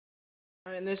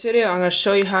Alright, in this video I'm going to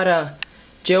show you how to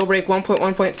jailbreak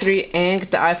 1.1.3 and get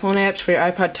the iPhone apps for your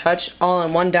iPod Touch all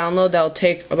in one download. That will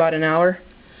take about an hour.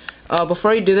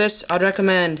 Before you do this, I'd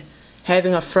recommend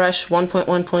having a fresh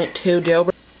 1.1.2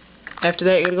 jailbreak. After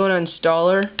that, you're going to go to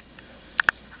Installer,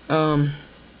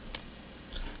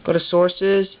 go to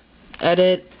Sources,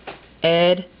 Edit,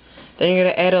 Add. Then you're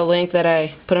going to add a link that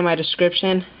I put in my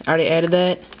description. I already added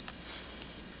that.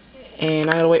 And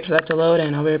I'm going to wait for that to load,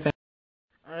 and I'll be right back.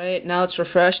 Alright, now it's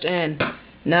refreshed, and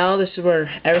now this is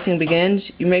where everything begins.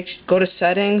 You go to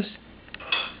Settings,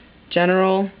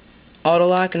 General, Auto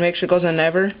Lock, and make sure it goes on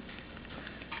Never.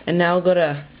 And now go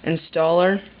to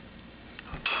Installer,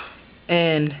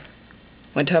 and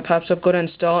when it pops up, go to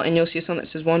Install, and you'll see something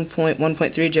that says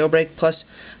 1.1.3 Jailbreak plus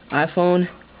iPhone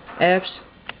apps.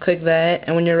 Click that,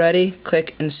 and when you're ready,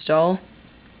 click Install,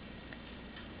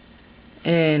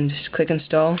 and just click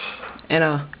Install,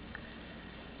 and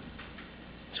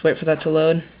just wait for that to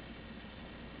load.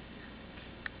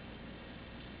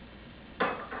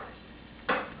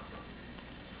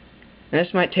 And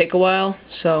this might take a while,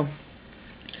 so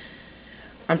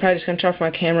I'm probably just going to turn off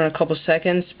my camera in a couple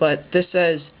seconds, but this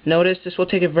says, notice this will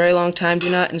take a very long time. Do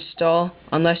not install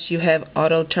unless you have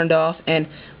auto turned off, and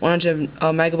 100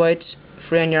 megabytes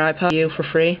free on your iPod, you for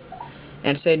free.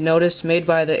 And say, notice made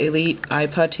by the elite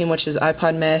iPod team, which is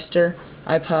iPod Master,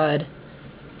 iPod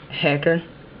Hacker.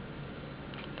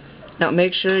 Now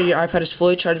make sure your iPod is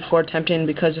fully charged before attempting,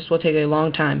 because this will take a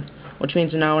long time, which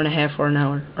means an hour and a half or an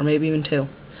hour, or maybe even 2.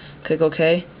 Click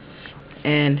OK,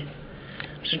 and I'm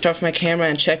just going to turn off my camera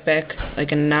and check back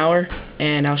like in an hour,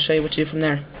 and I'll show you what to do from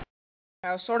there.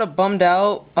 I was sort of bummed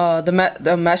out.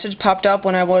 The message popped up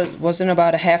when I was in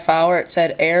about a half hour. It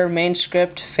said error, main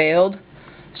script failed.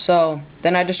 So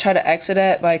then I just tried to exit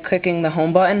it by clicking the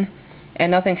home button, and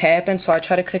nothing happened. So I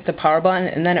tried to click the power button,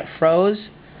 and then it froze.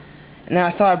 And then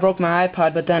I thought I broke my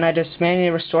iPod, but then I just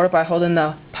manually restored it by holding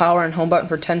the power and home button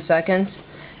for 10 seconds.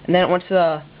 And then it went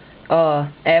to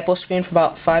the Apple screen for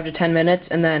about 5 to 10 minutes,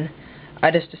 and then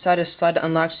I just decided to slide to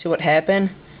unlock to see what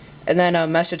happened. And then a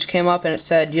message came up, and it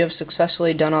said, you have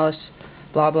successfully done all this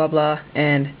blah blah blah.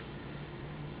 And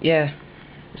yeah,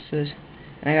 and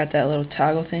I got that little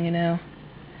toggle thingy now.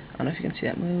 I don't know if you can see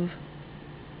that move.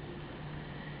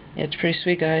 Yeah, it's pretty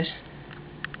sweet, guys.